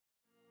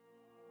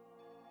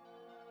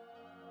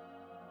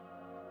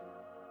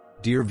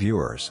Dear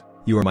viewers,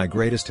 you are my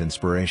greatest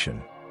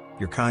inspiration.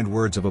 Your kind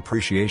words of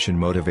appreciation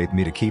motivate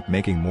me to keep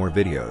making more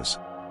videos.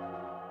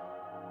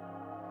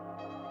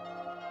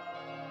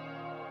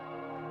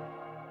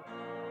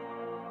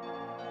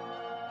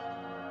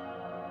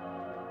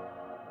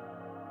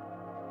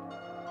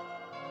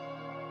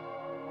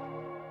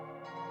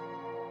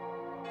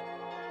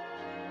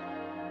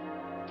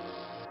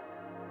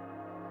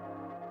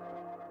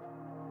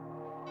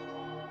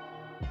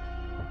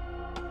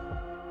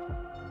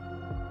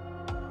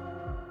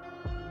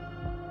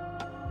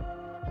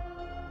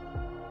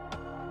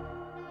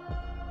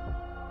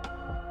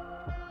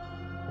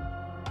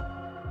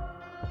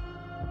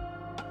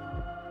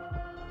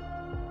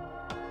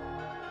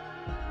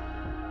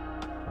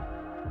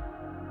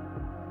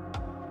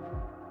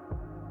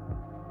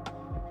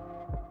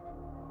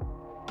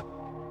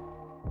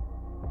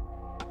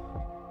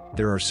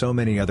 There are so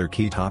many other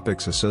key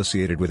topics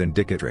associated with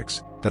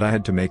Indicatrix, that I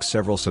had to make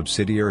several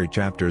subsidiary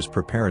chapters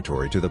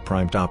preparatory to the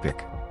prime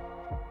topic.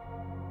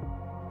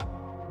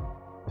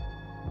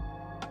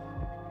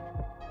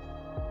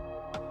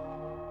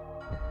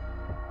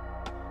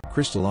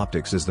 Crystal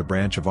optics is the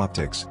branch of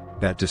optics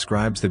that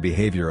describes the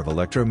behavior of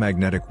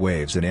electromagnetic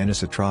waves in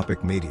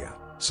anisotropic media,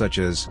 such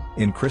as,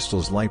 in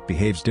crystals light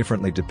behaves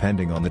differently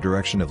depending on the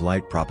direction of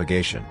light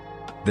propagation.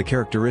 The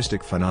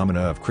characteristic phenomena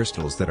of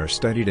crystals that are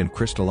studied in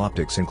crystal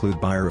optics include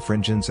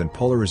birefringence and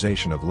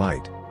polarization of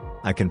light.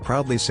 I can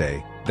proudly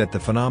say that the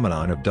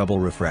phenomenon of double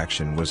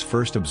refraction was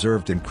first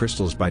observed in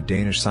crystals by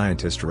Danish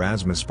scientist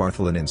Rasmus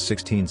Bartholin in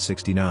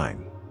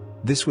 1669.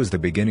 This was the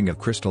beginning of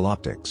crystal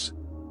optics.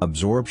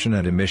 Absorption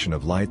and emission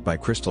of light by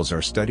crystals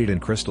are studied in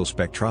crystal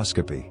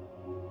spectroscopy.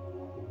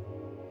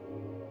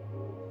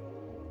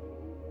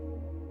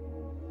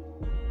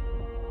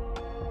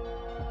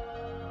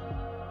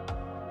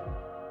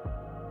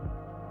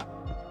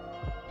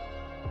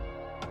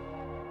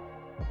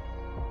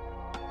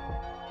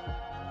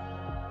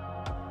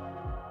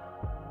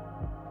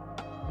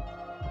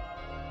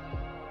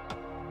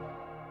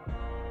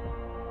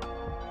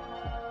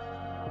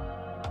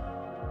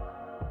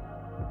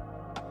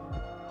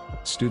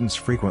 Students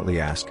frequently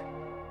ask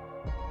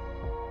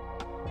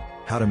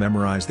how to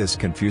memorize this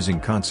confusing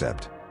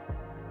concept.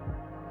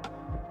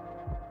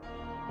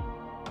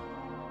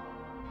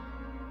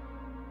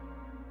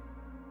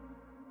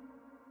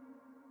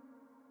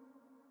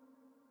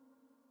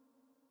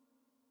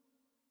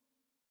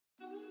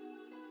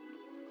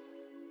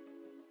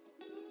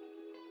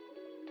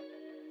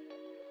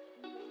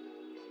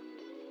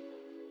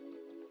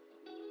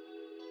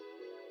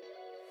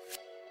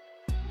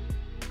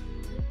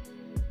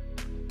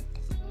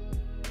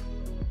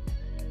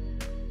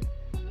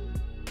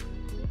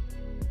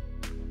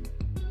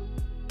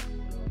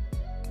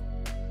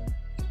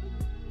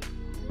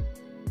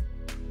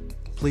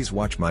 Please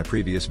watch my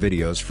previous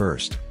videos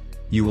first.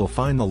 You will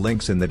find the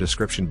links in the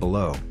description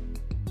below.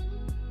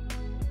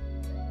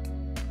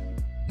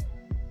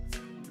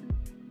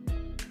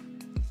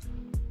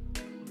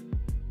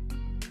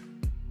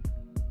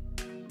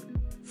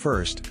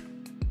 First,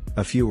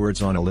 a few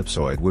words on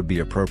ellipsoid would be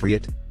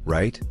appropriate,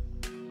 right?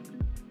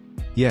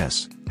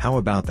 Yes, how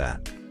about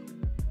that?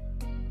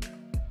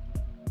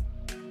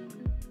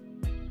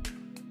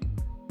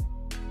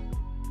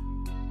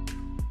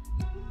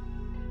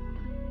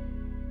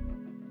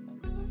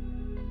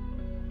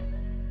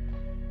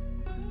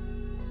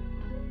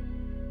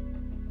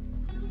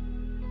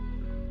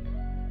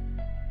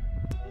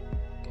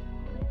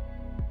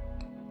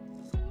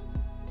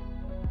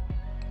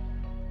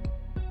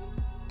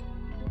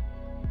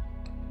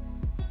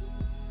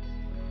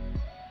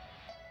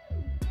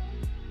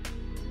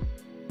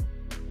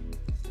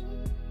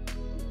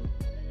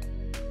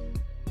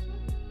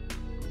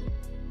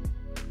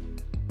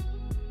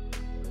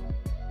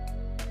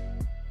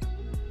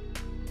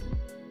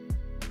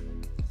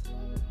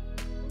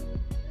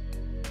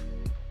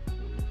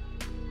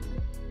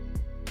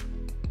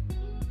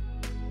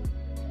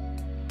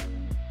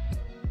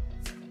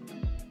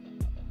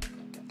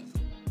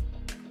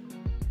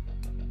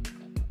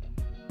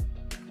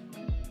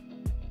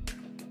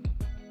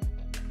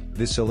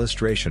 This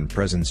illustration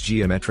presents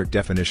geometric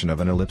definition of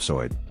an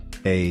ellipsoid.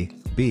 A,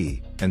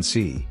 B, and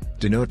C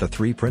denote the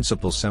three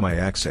principal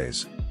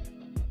semi-axes.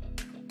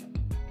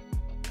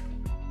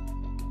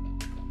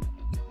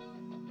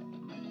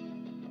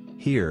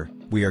 Here,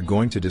 we are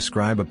going to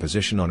describe a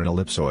position on an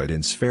ellipsoid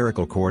in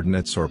spherical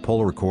coordinates or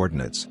polar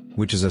coordinates,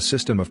 which is a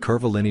system of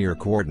curvilinear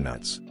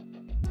coordinates.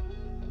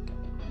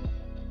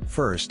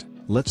 First,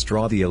 let's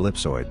draw the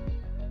ellipsoid.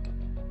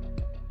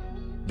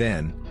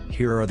 Then,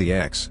 here are the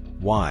x,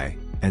 y,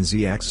 and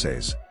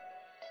z-axes.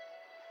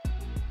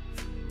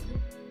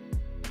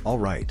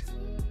 Alright.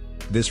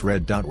 This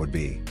red dot would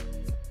be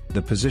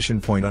the position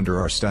point under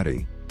our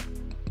study.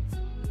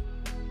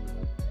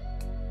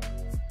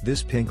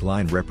 This pink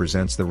line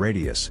represents the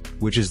radius,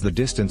 which is the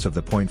distance of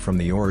the point from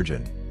the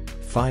origin.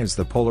 Phi is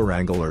the polar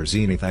angle or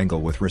zenith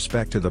angle with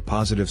respect to the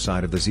positive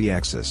side of the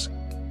z-axis.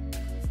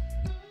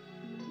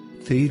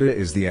 Theta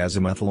is the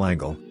azimuthal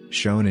angle,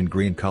 shown in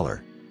green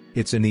color.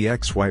 It's in the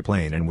xy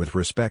plane and with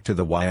respect to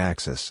the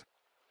y-axis.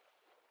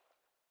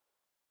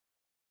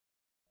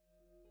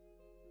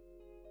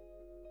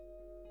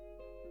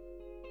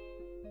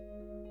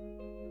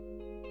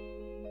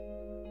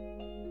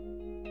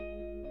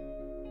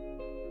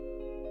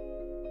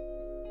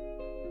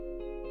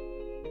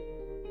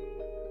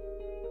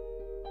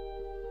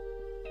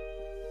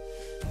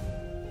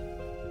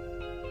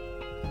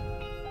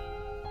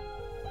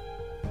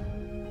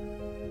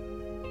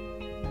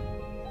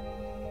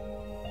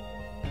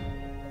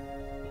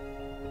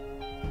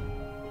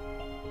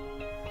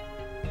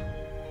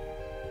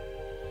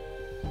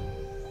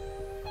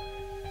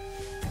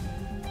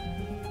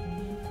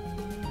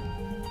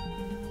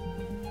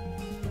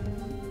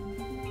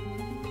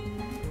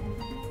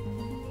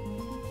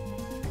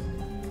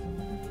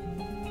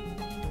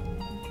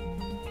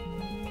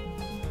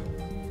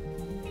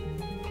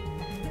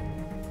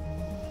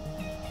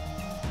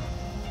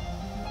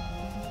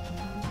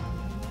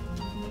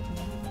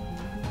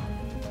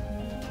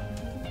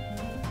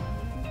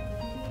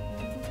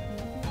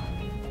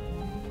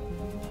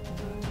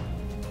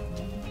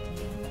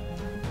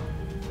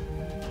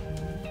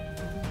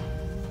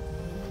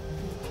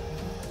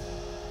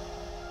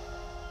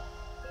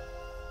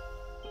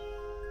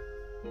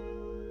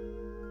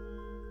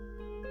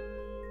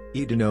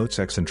 E denotes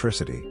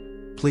eccentricity.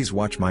 Please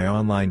watch my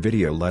online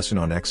video lesson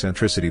on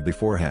eccentricity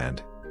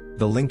beforehand.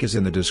 The link is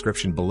in the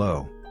description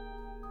below.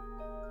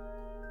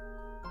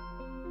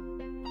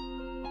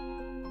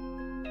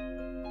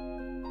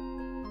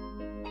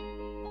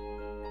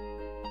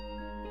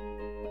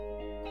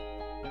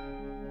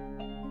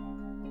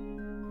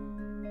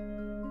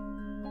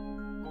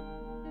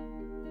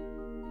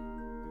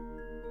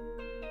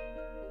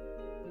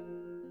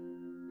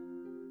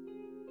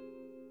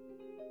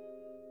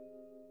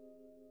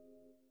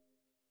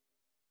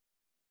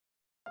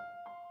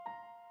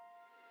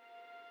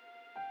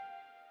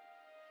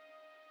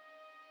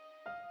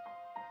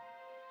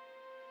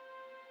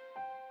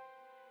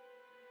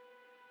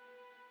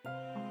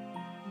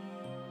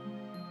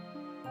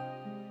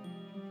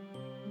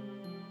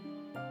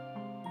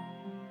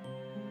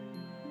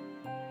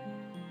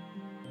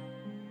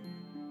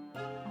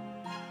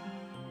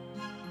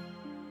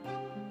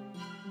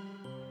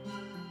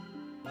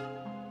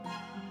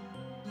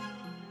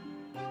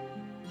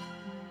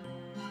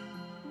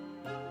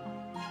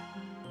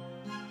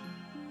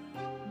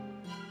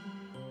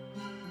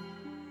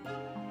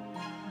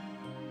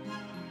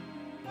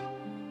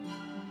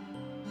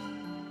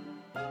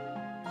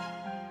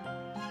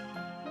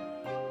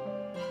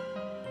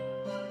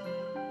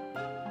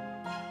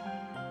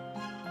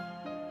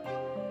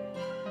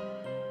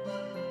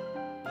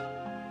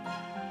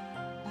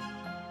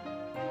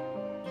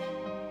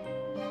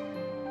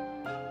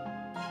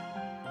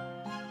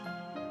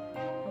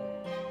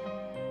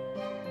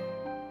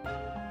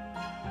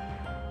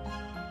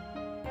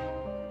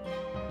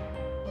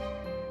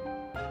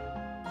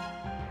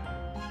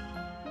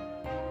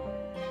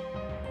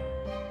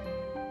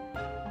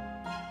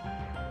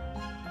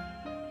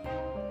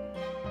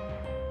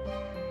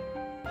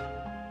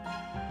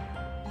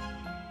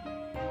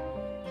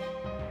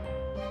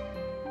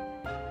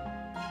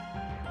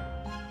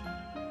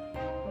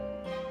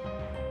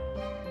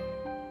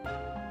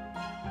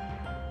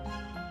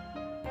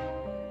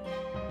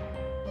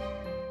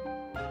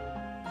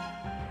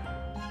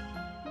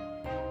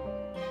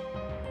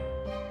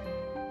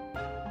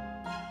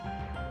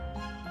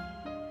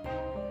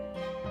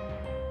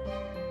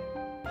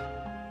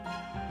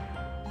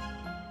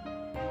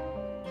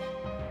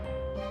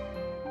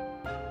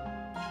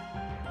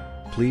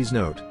 Please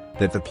note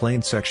that the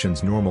plane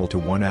sections normal to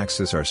one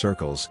axis are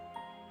circles,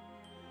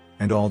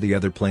 and all the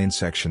other plane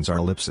sections are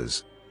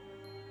ellipses.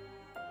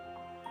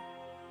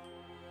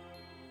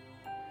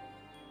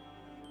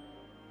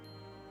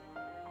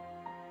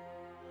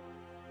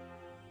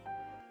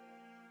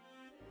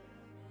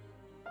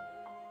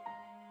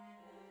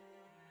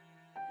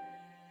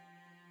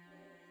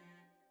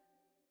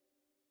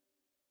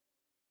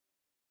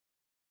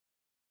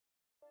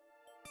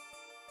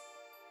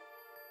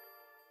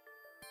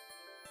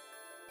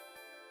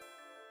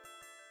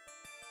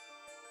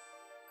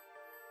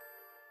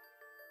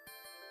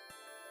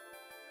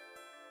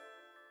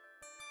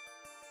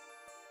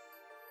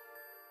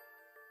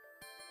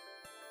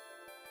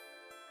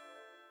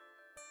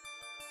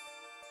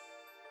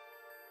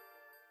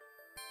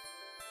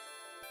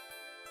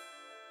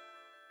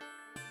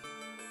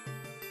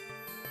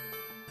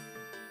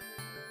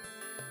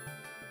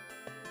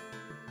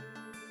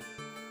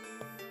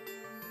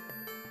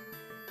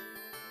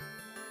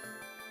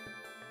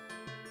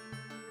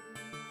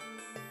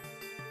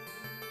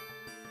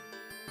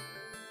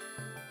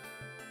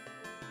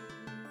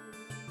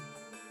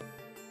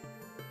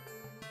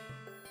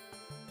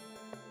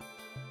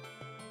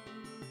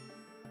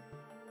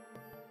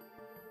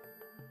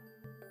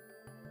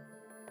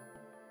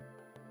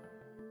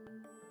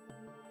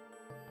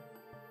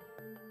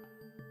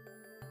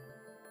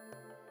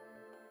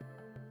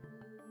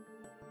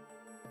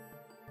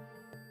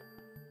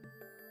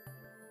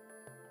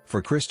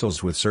 For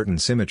crystals with certain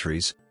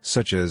symmetries,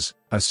 such as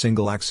a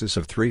single axis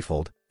of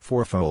threefold,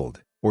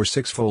 fourfold, or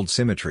sixfold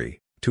symmetry,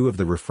 two of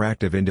the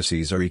refractive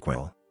indices are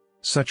equal.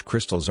 Such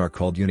crystals are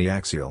called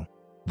uniaxial.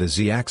 The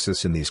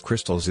z-axis in these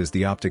crystals is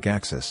the optic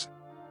axis.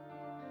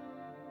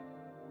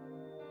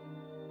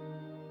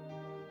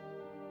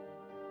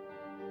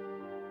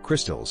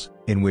 Crystals,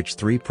 in which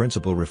three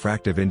principal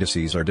refractive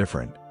indices are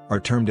different, are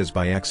termed as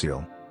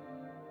biaxial.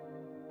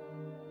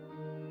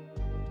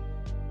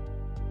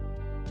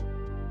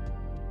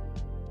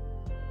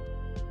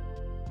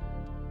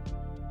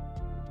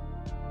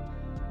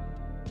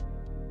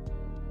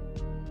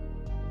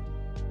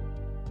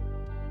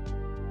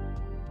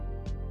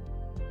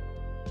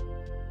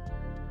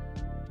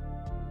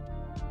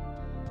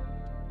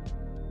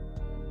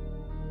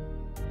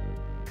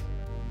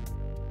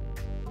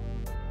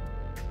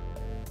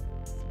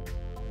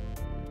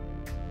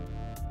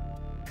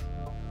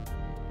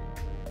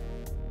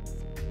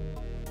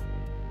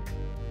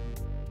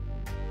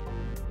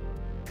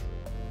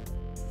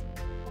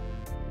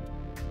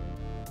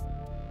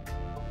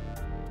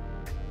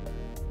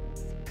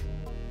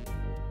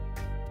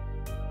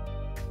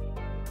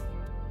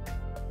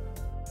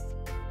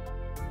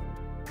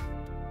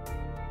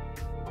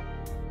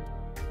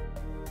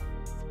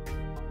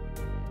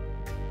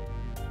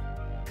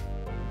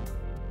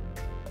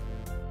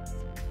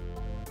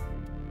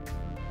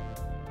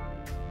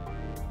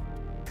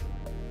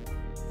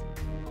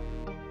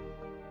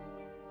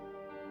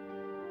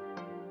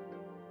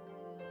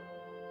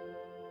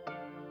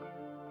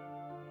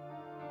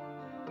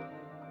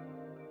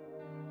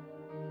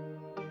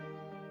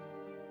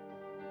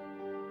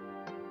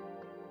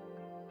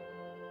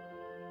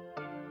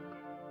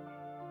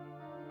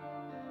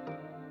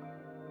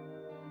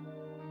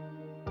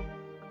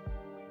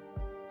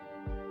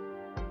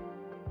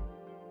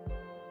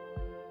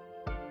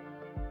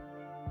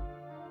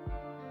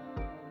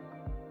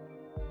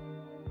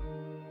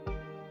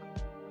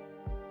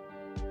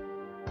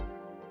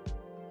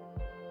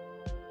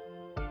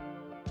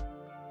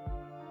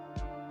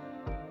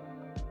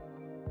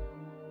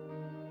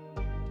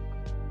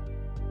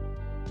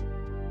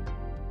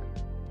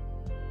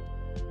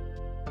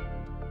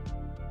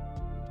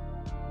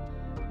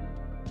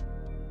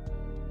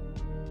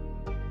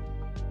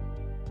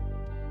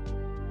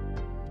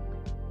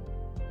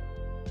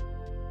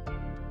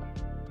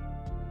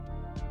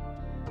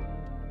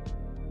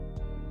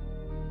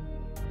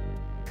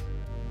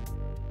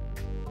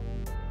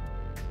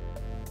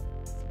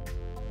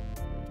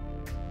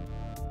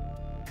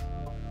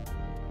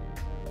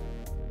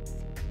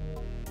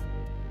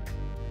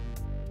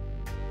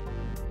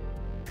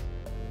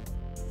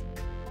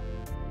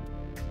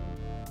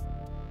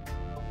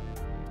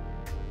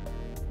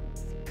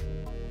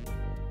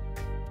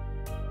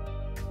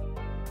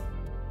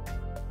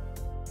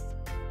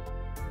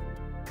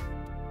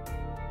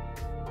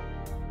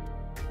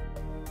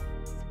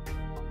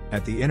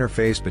 At the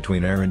interface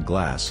between air and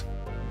glass.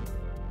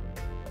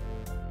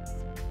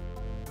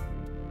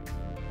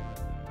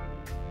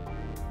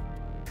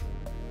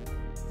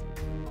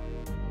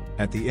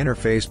 At the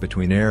interface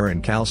between air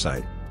and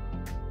calcite.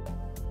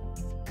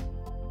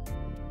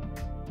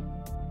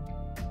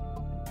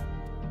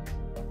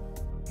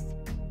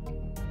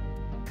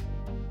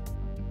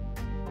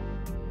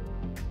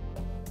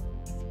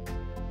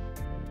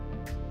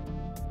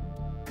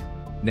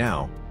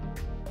 Now,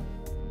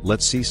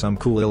 let's see some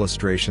cool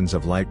illustrations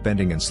of light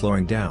bending and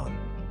slowing down.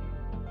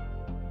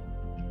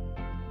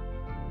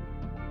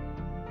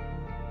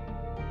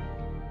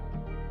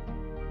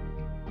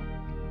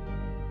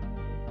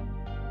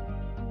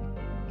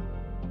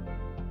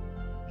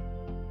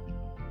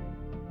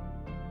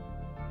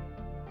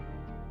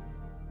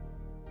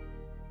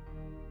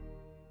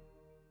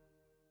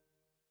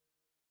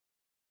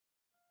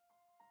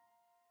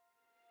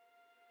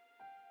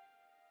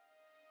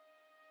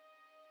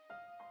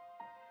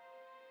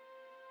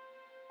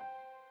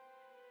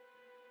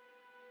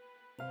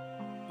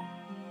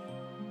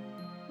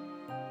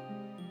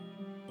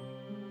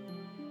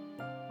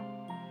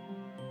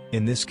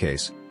 In this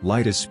case,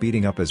 light is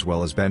speeding up as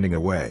well as bending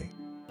away.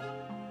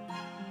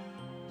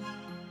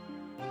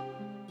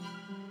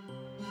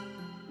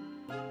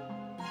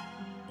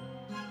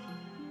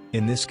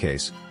 In this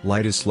case,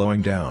 light is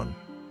slowing down,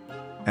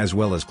 as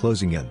well as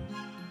closing in.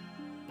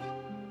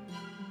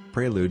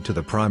 Prelude to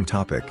the prime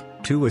topic,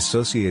 two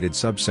associated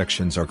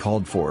subsections are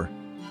called for: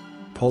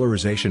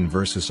 polarization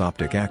versus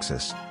optic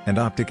axis, and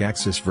optic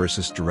axis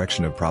versus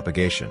direction of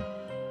propagation.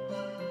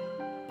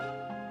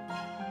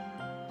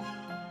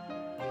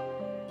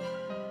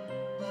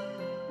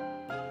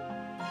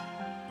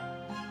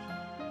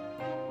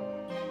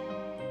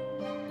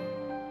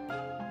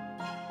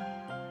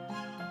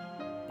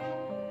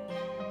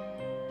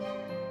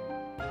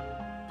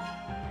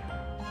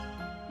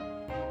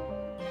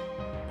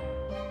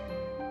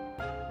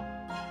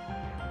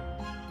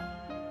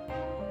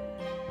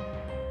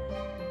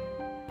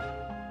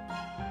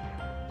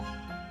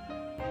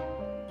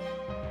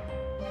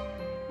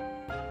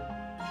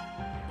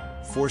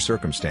 For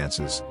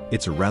circumstances,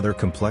 it's a rather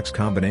complex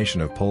combination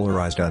of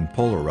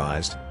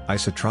polarized-unpolarized,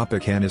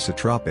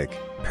 isotropic-anisotropic,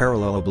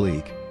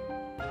 parallel-oblique.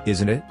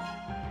 Isn't it?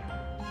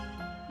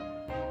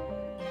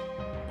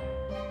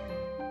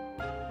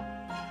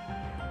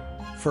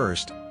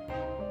 First,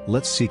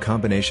 let's see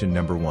combination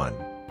number 1.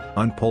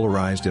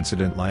 Unpolarized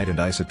incident light and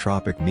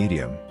isotropic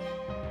medium.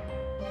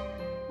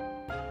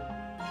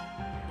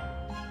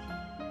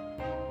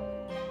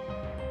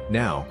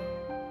 Now,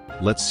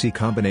 let's see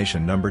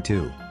combination number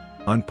 2.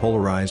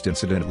 Unpolarized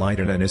incident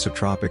light and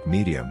anisotropic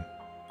medium.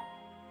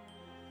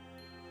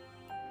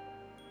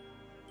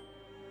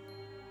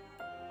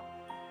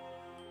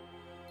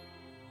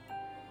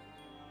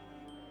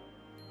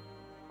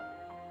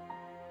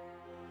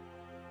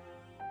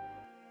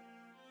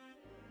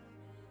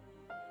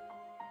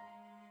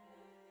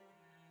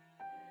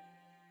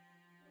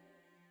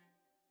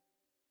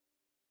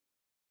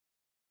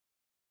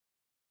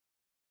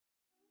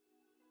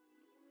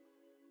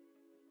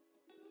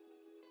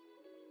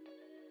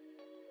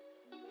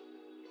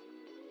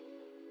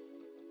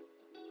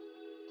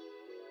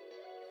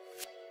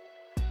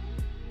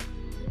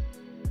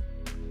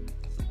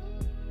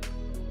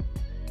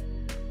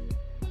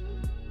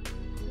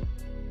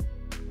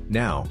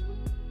 Now,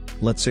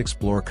 let's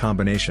explore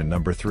combination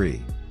number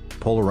 3.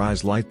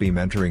 Polarized light beam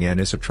entering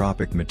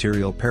anisotropic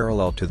material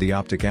parallel to the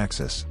optic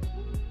axis.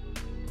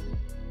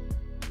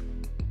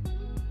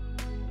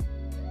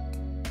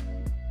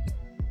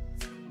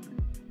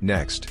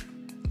 Next,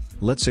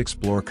 let's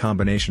explore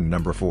combination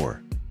number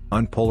 4.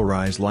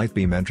 Unpolarized light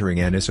beam entering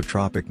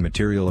anisotropic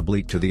material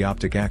oblique to the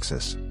optic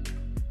axis.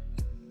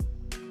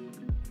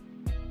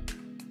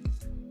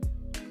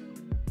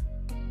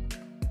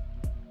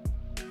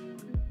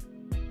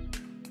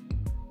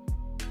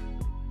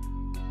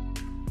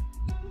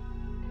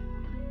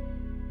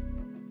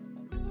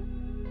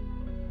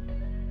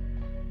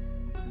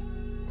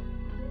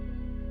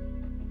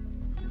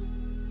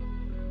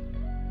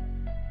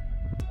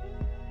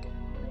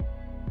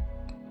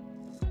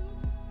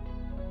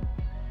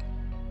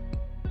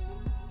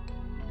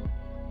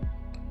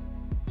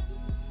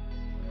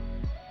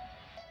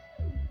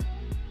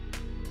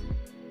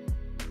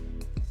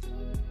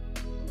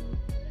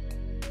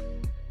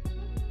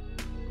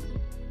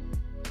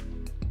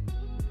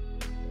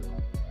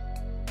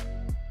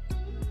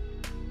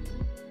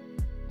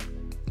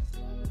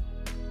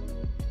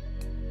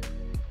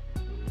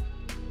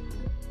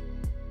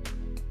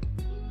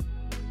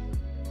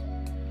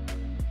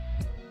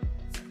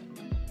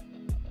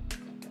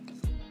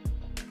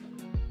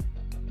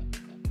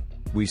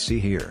 We see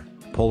here,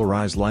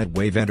 polarized light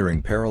wave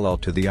entering parallel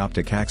to the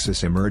optic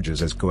axis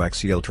emerges as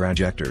coaxial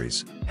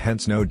trajectories,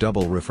 hence no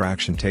double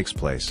refraction takes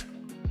place.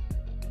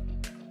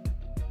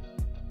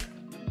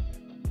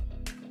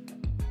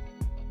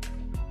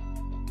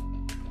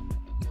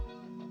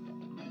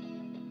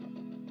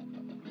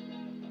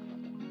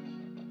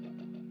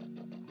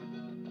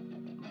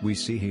 We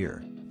see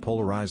here,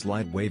 polarized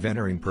light wave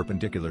entering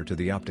perpendicular to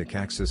the optic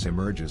axis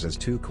emerges as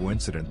two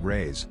coincident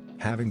rays,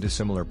 having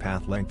dissimilar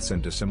path lengths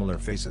and dissimilar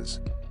phases.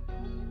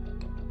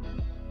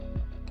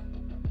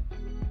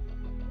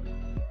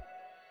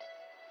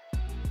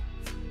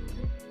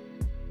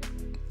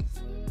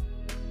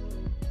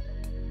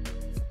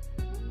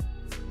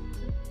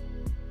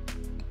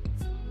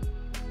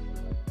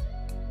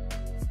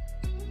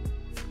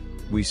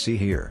 We see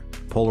here,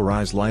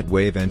 polarized light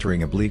wave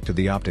entering oblique to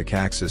the optic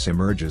axis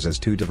emerges as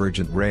two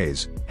divergent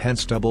rays,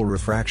 hence double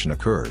refraction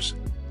occurs.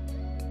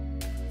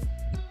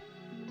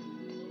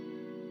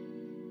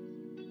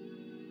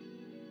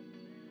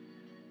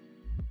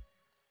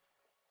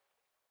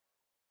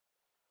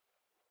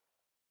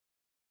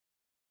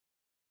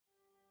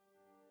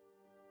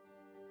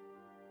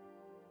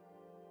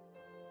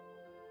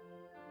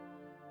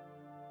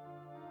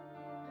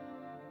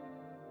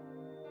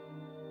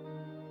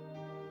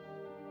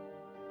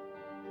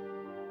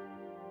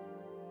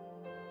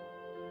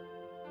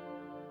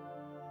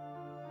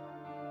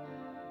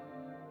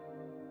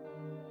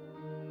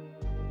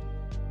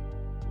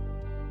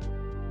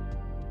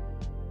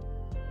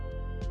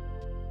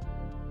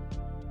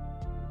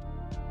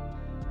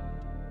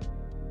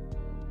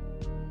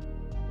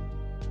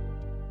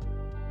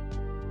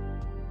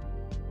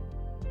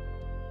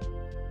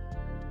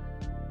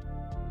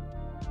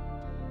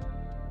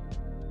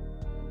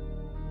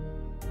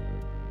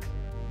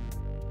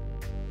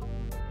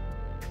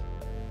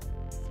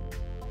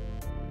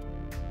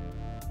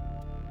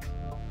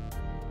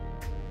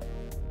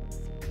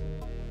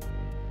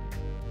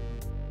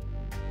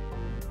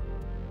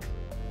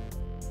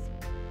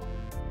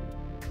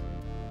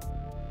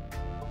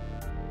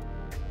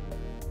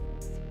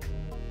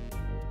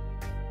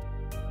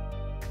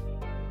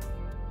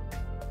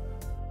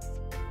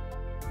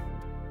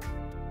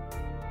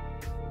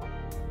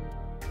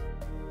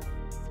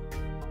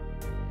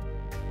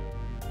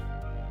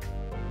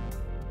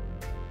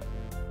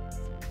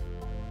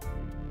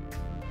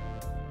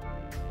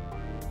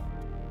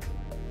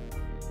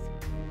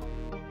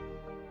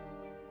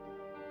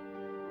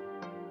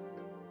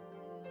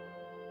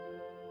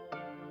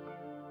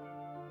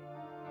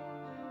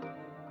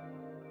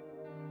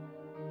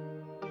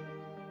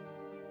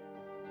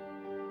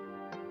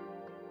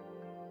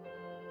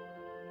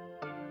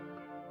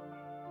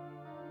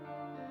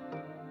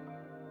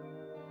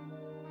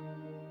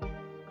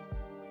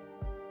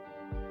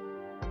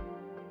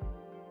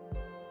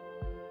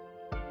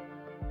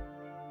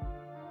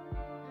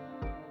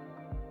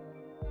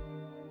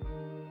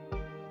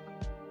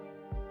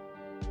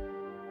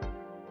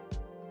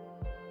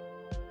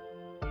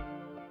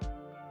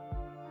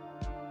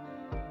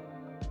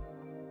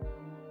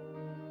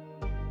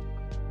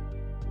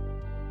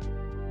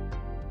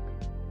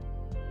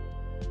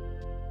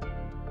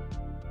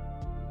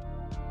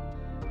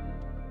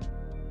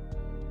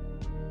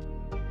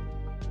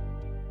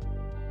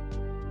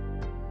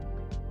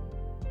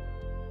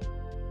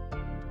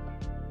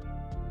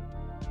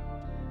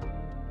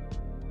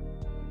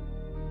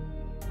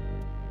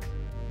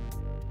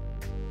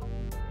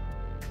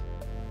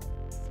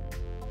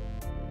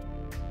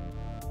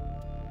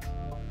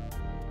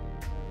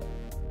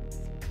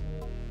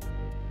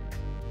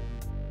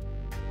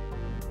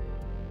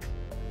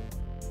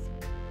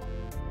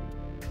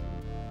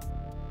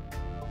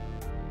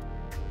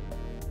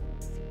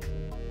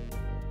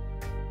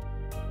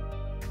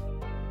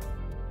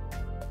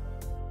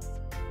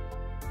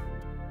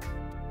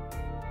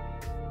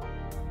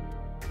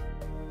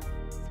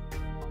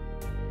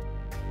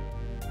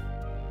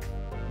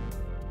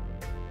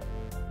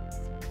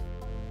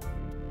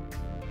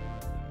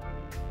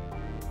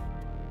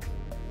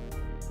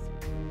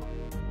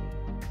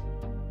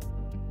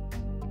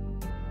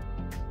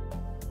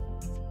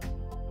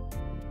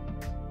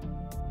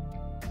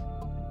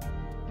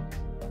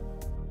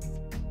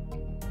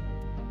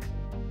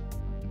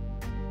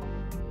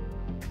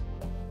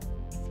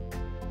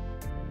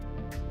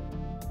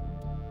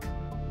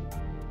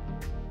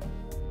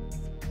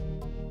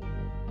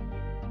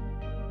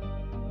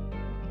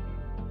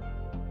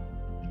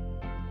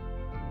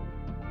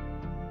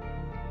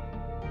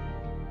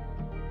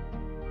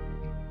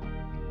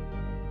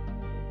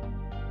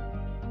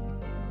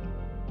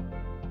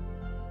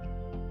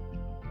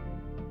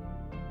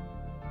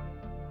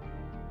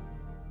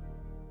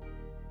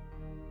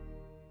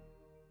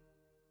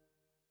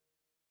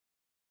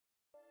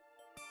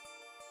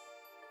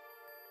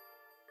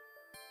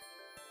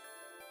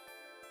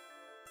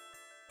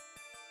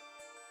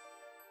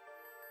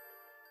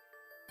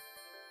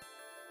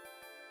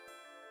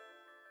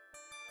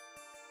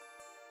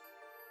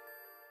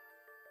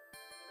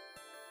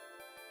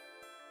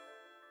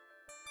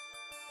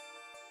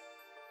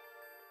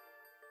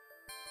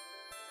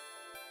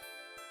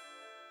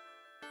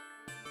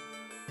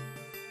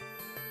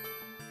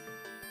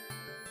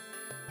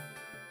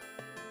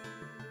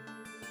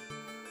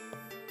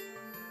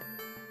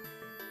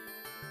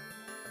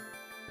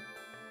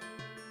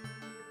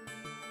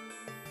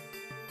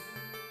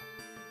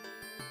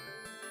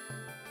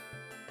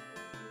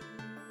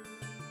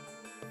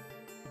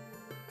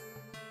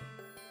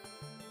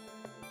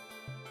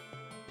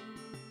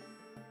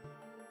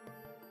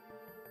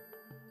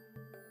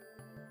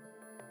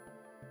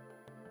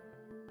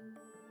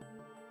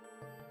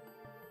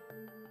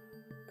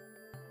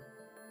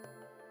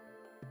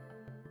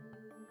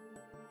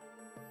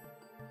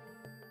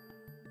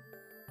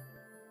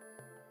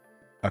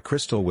 A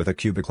crystal with a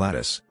cubic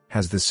lattice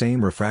has the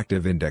same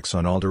refractive index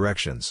on all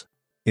directions.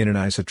 In an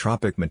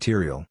isotropic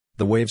material,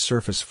 the wave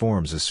surface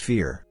forms a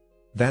sphere.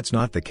 That's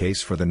not the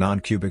case for the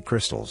non-cubic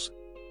crystals.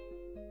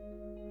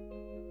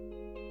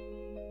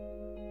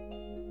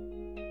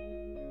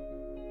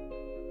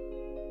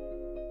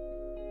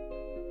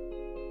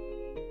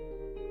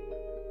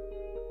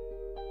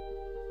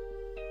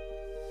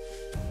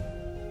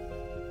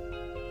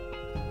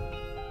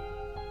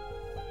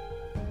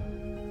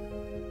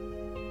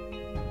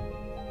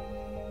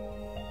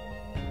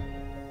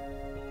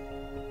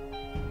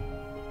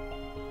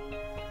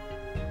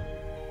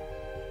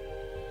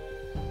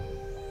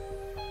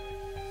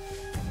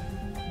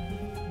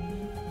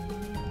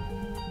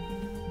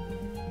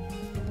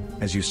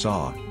 As you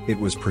saw, it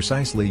was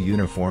precisely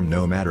uniform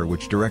no matter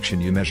which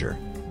direction you measure.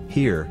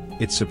 Here,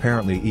 it's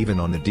apparently even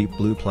on the deep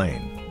blue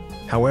plane.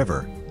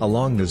 However,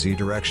 along the z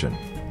direction,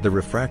 the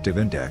refractive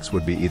index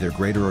would be either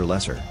greater or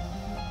lesser.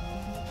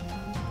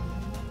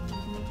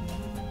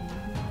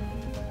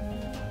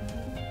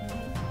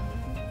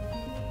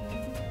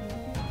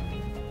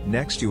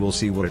 Next you will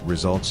see what it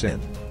results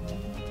in.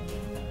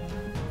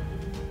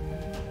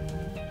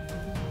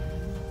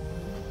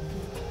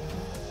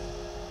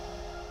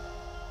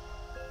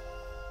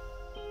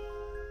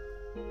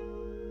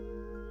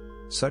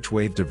 Such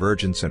wave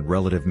divergence and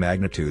relative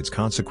magnitudes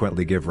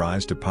consequently give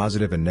rise to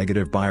positive and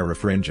negative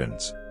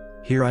birefringence.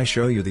 Here I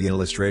show you the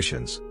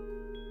illustrations.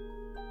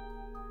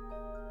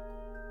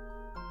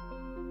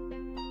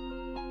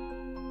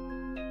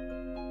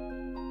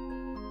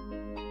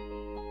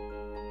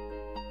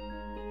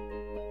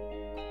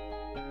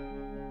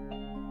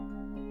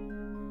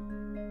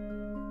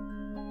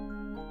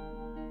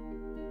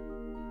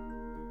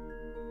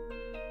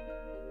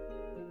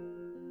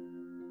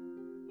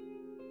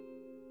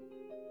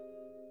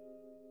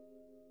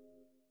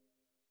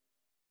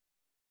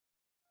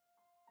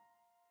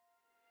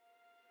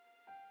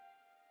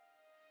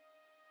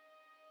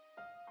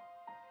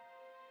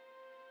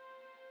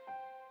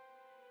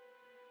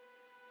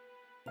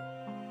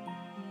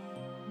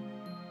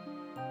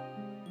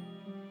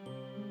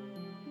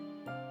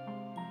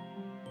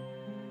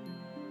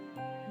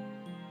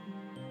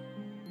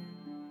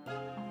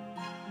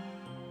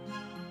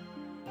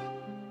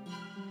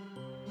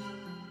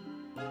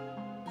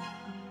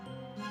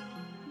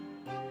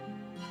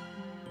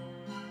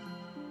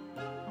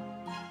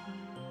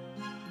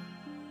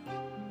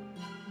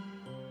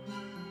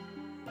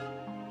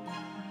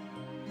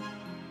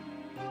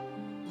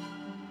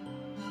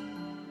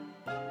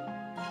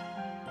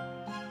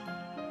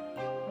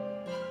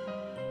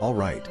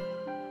 Alright.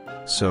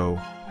 So,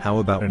 how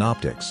about in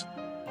optics?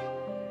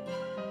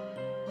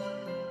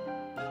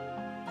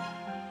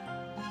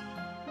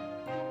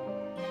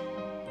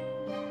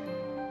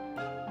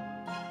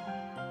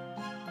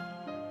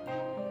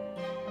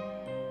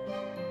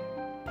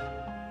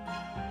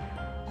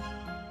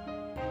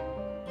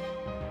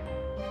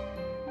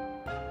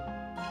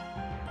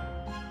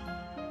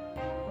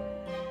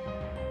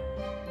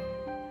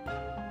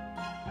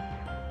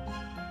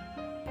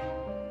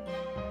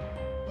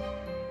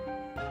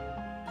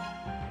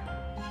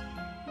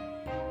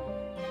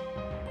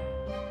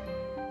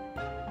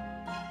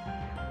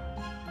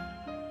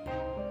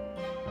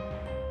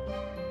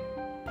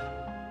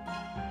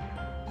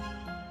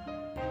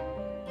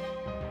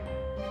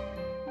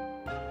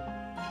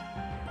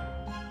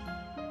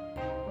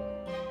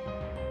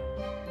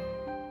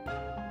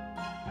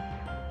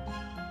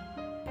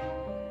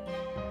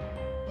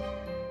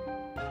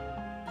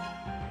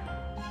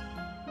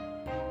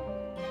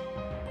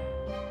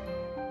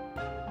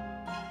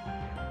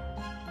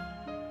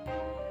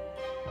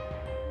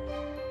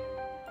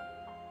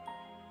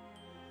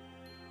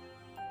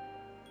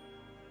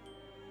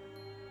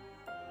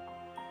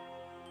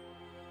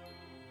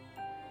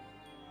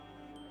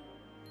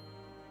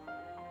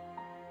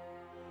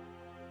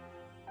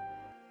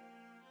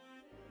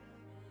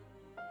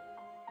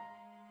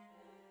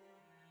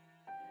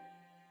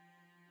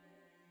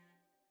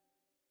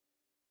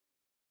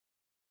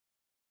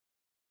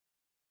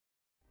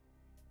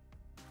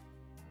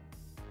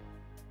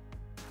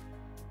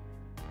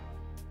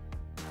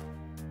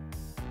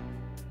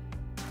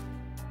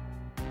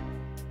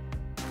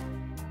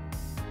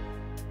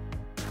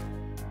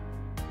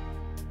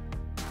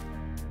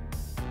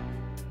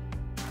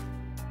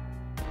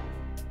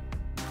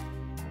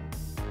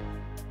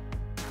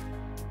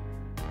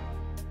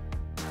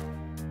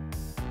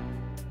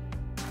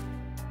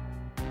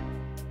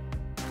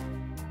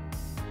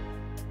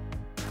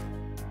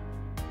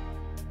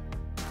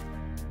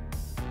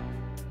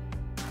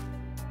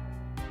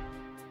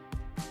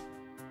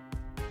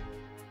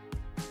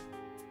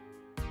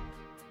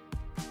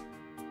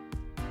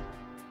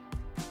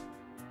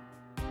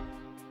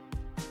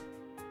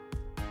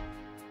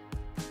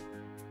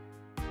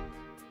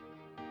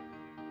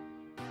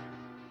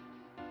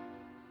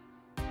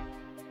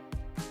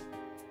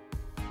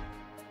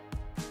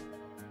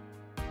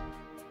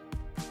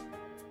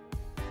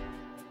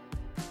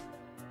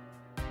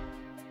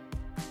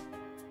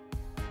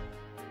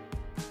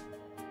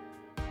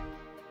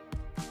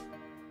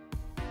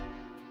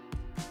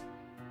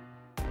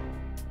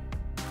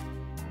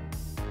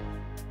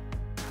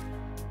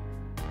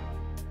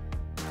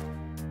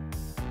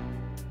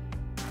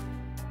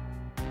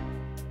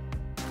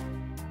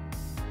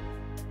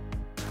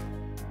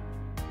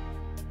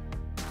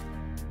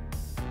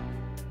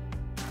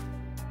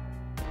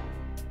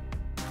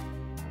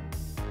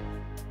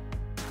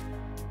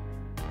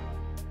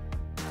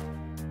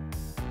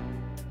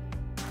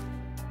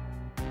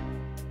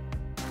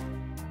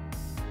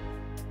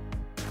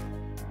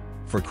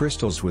 For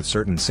crystals with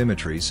certain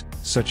symmetries,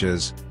 such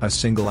as a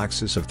single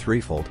axis of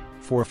threefold,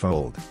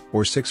 fourfold,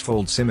 or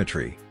sixfold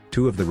symmetry,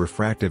 two of the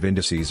refractive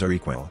indices are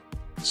equal.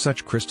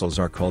 Such crystals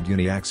are called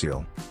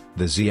uniaxial.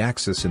 The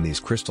z-axis in these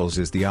crystals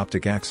is the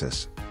optic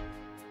axis.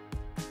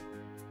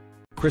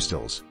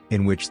 Crystals,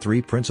 in which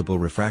three principal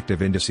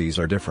refractive indices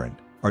are different,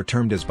 are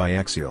termed as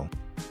biaxial.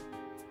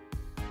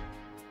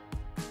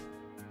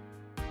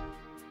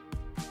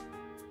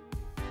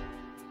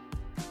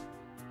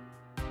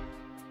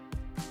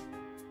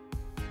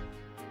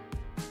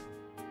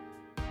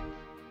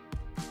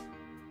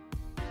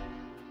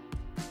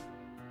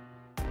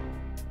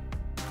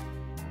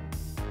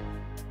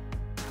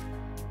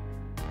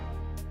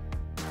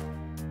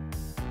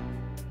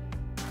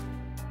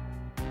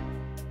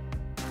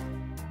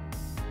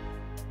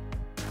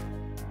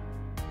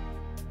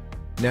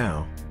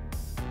 Now,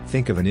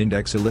 think of an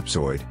index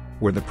ellipsoid,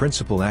 where the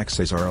principal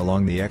axes are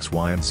along the x,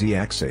 y and z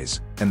axes,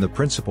 and the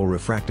principal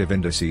refractive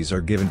indices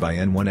are given by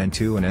n1,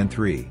 n2 and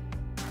n3.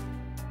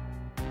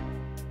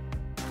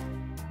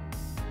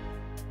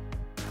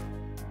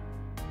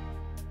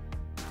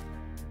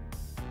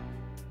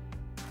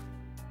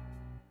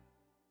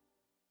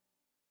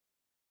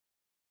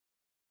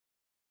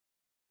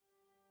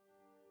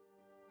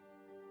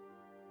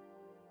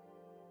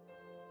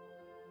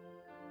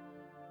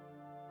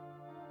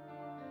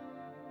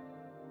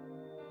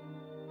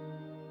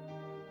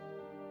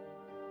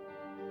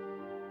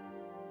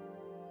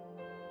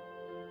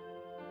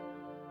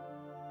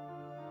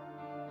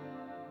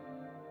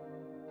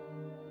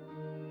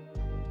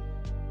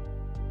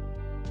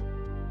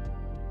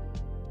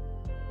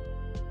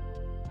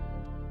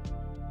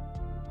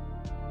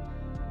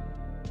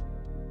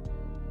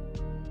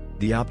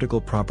 The optical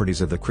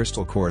properties of the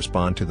crystal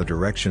correspond to the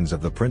directions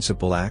of the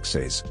principal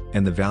axes,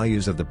 and the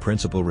values of the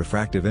principal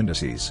refractive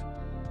indices.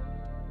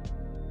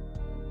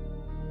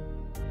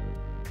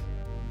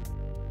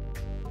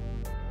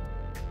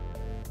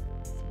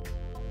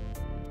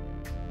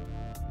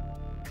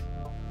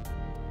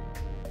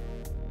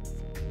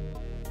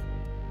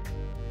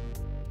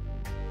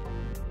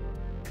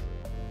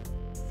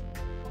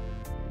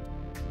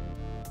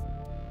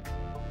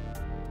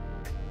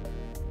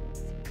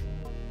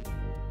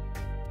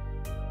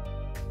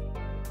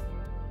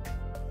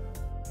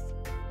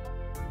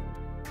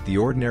 The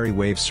ordinary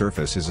wave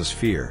surface is a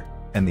sphere,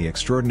 and the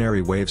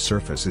extraordinary wave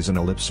surface is an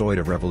ellipsoid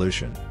of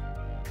revolution.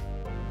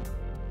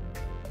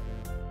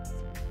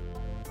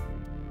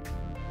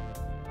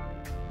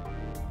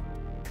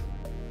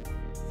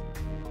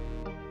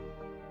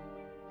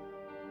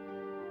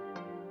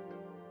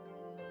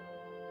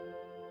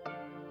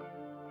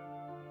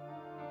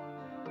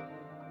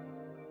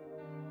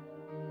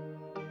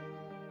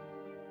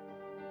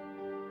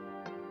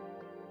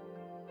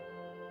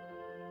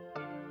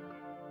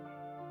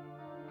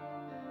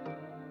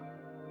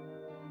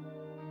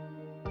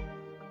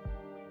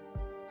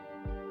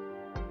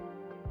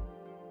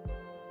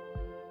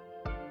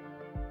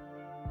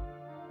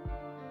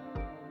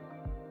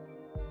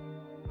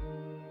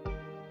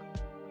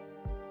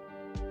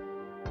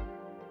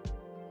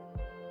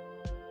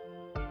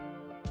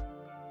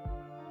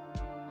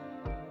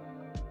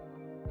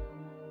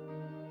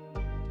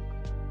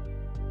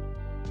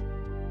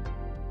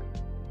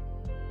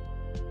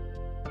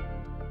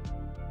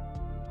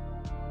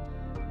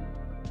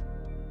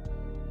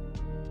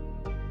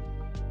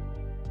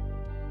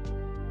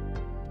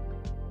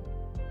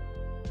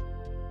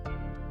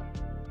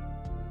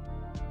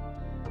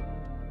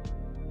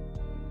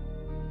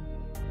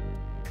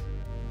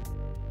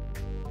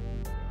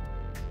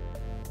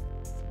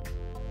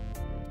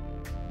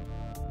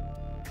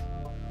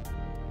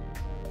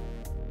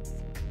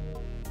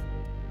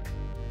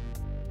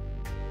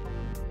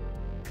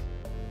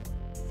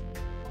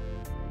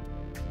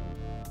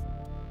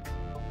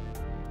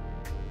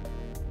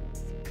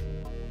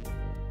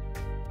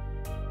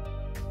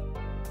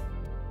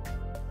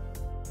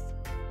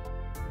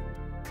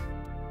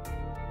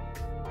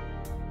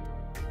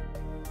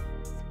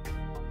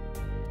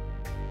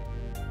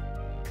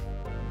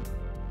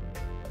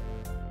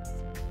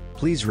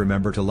 Please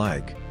remember to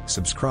like,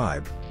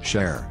 subscribe,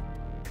 share,